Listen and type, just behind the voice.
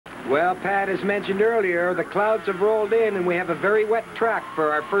Well, Pat, as mentioned earlier, the clouds have rolled in and we have a very wet track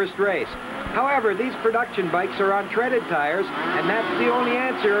for our first race. However, these production bikes are on treaded tires, and that's the only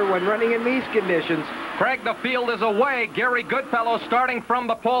answer when running in these conditions. Craig, the field is away. Gary Goodfellow starting from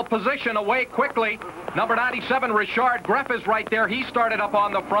the pole position, away quickly. Number 97, Richard Greff, is right there. He started up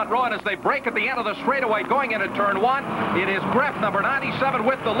on the front row, and as they break at the end of the straightaway going into turn 1, it is Greff, number 97,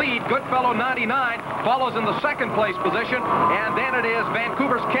 with the lead. Goodfellow, 99, follows in the second place position, and then it is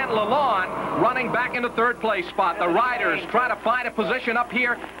Vancouver's Ken Lalonde running back into third place spot. The riders try to find a position up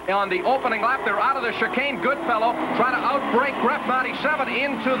here on the opening lap. They're out of the chicane. Goodfellow trying to outbreak Greff, 97,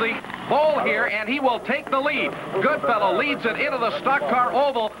 into the pole here, and he will take the lead. Goodfellow leads it into the stock car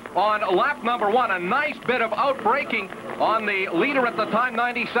oval on lap number 1. A nice bit of outbreaking on the leader at the time,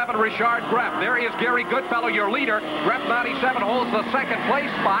 97, Richard Greff. There is Gary Goodfellow, your leader. Greff, 97, holds the second place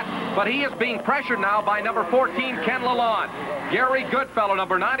spot, but he is being pressured now by number 14, Ken Lalonde. Gary Goodfellow,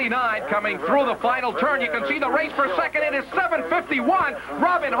 number 99, coming through the final turn. You can see the race for second. It is 7:51.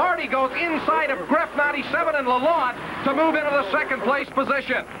 Robin Hardy goes inside of Greff, 97, and Lalonde to move into the second place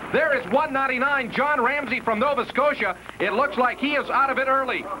position. There is 199, John Ramsey from Nova Scotia. It looks like he is out of it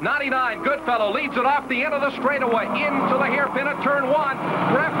early. 99, Goodfellow leads it off the end of the straightaway into the hairpin at turn 1.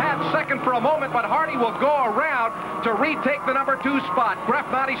 Greff had second for a moment, but Hardy will go around to retake the number 2 spot. Greff,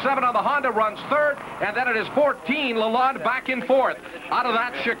 97 on the Honda, runs third, and then it is 14, Lalonde back in fourth. Out of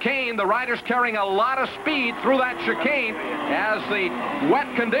that chicane, the riders carrying a lot of speed through that chicane, as the wet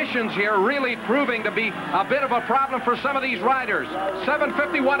conditions here really proving to be a bit of a problem for some of these riders.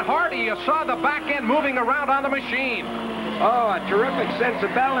 7:51, Hardy, you saw the back end moving around on the machine. Oh, a terrific sense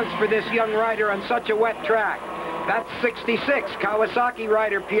of balance for this young rider on such a wet track. That's 66, Kawasaki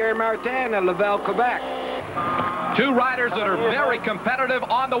rider Pierre Martin of Laval, Quebec. Two riders that are very competitive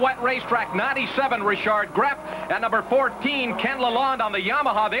on the wet racetrack. 97, Richard Greff, and number 14, Ken Lalonde on the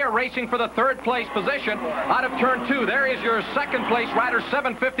Yamaha. They are racing for the third place position out of turn 2. There is your second place rider,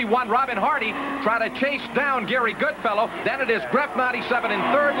 7:51, Robin Hardy, trying to chase down Gary Goodfellow. Then it is Greff, 97 in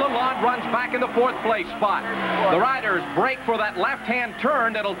third. Lalonde runs back in the fourth place spot. The riders break for that left-hand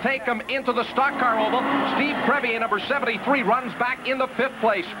turn that'll take them into the stock car oval. Steve Crevier, number 73, runs back in the fifth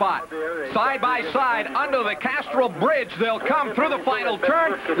place spot. Side by side under the Castro Bridge, they'll come through the final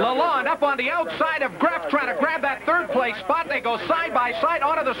turn. Lalonde up on the outside of Greff, trying to grab that third place spot. They go side by side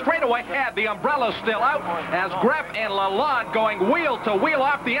onto the straightaway, and the umbrella's still out as Greff and Lalonde going wheel to wheel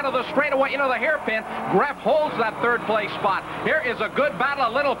off the end of the straightaway into the hairpin. Greff holds that third place spot. Here is a good battle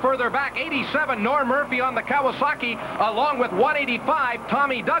a little further back. 87, Norm Murphy on the Kawasaki, along with 185,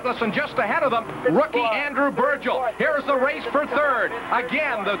 Tommy Douglas, and just ahead of them, rookie Andrew Burgel. Here's the race for third.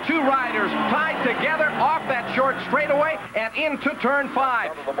 Again, the two riders tied together off that short straightaway and into turn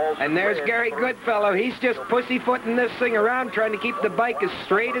 5. And there's Gary Goodfellow. He's just pussyfooting this thing around, trying to keep the bike as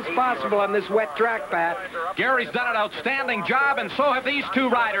straight as possible on this wet track, Pat. Gary's done an outstanding job, and so have these two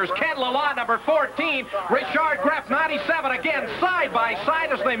riders. Ken Lalonde, number 14, Richard Greff, 97, again side by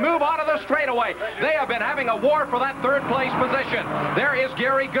side as they move onto the straightaway. They have been having a war for that third place position. There is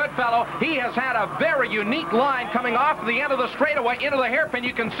Gary Goodfellow. He has had a very unique line coming off the end of the straightaway into the hairpin.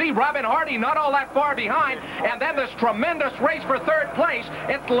 You can see Robin Hardy not all that far behind, and then this tremendous race for third place.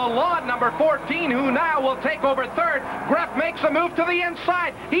 It's Lalonde, number 14, who now will take over third. Greff makes a move to the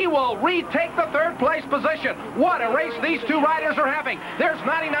inside. He will retake the third place position. What a race these two riders are having. There's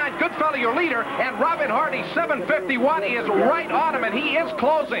 99, Goodfellow, your leader, and Robin Hardy, 7:51, is right on him, and he is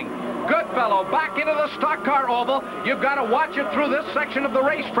closing. Goodfellow back into the stock car oval. You've got to watch it through this section of the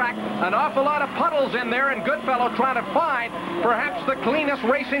racetrack. An awful lot of puddles in there, and Goodfellow trying to find perhaps the cleanest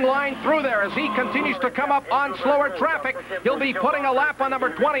racing line through there as he continues to come up on slower traffic. He'll be putting a lap on number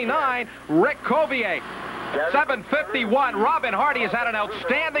 29, Rick Covier. 7:51. Robin Hardy has had an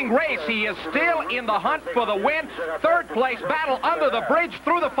outstanding race. He is still in the hunt for the win. Third place battle under the bridge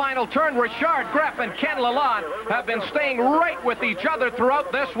through the final turn. Richard Greff and Ken Lalonde have been staying right with each other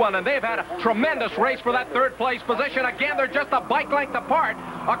throughout this one, and they've had a tremendous race for that third place position. Again, they're just a bike length apart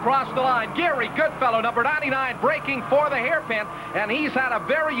across the line. Gary Goodfellow, number 99, breaking for the hairpin, and he's had a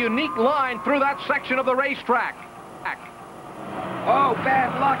very unique line through that section of the racetrack. Oh,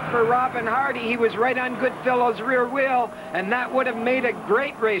 bad luck for Robin Hardy. He was right on Goodfellow's rear wheel, and that would have made a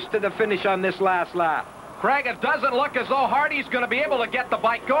great race to the finish on this last lap. Craig, it doesn't look as though Hardy's going to be able to get the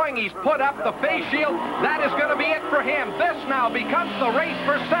bike going. He's put up the face shield. That is going to be it for him. This now becomes the race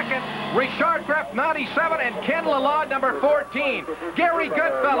for second. Richard Greff, 97, and Ken Lalonde, number 14. Gary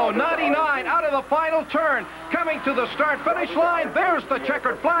Goodfellow, 99, out of the final turn. Coming to the start-finish line, there's the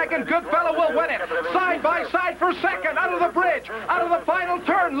checkered flag, and Goodfellow will win it. Side by side for second, out of the bridge, out of the final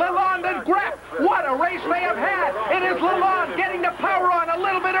turn, Lalonde and Greff. What a race they have had. It is Lalonde getting the power on a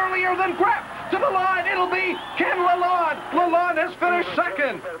little bit earlier than Greff. To the line, it'll be Ken Lalonde. Lalonde has finished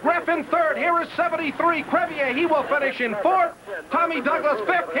second. Greff in third. Here is 73. Crevier, he will finish in fourth. Tommy Douglas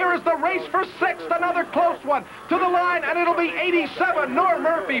fifth. Here is the race for sixth. Another close one. To the line, and it'll be 87. Norm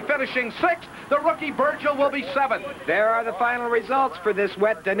Murphy finishing sixth. The rookie Burgel will be seventh. There are the final results for this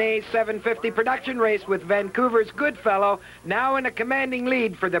wet Danae 750 production race, with Vancouver's Goodfellow now in a commanding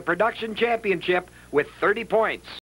lead for the production championship with 30 points.